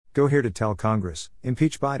Go here to tell Congress,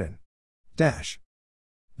 impeach Biden.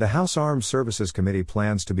 The House Armed Services Committee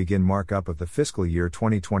plans to begin markup of the fiscal year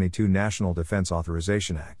 2022 National Defense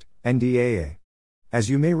Authorization Act, NDAA. As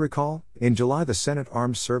you may recall, in July the Senate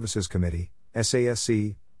Armed Services Committee,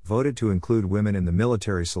 SASC, voted to include women in the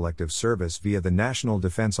military selective service via the National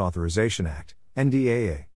Defense Authorization Act,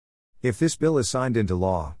 NDAA. If this bill is signed into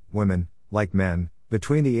law, women, like men,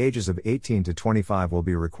 between the ages of 18 to 25 will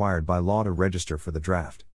be required by law to register for the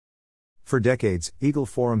draft. For decades, Eagle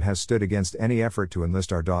Forum has stood against any effort to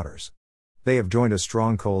enlist our daughters. They have joined a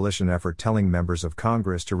strong coalition effort telling members of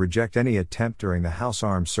Congress to reject any attempt during the House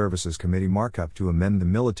Armed Services Committee markup to amend the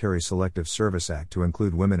Military Selective Service Act to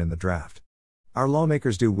include women in the draft. Our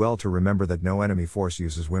lawmakers do well to remember that no enemy force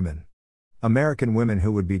uses women. American women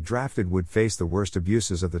who would be drafted would face the worst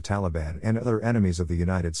abuses of the Taliban and other enemies of the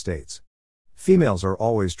United States. Females are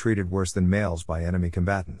always treated worse than males by enemy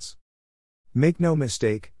combatants. Make no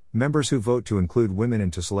mistake, members who vote to include women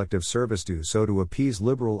into selective service do so to appease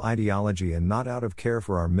liberal ideology and not out of care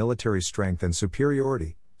for our military strength and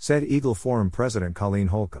superiority, said Eagle Forum President Colleen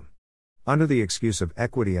Holcomb. Under the excuse of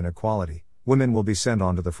equity and equality, women will be sent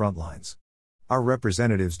onto the front lines. Our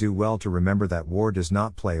representatives do well to remember that war does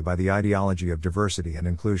not play by the ideology of diversity and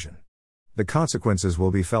inclusion. The consequences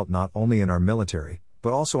will be felt not only in our military,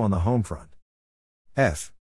 but also on the home front.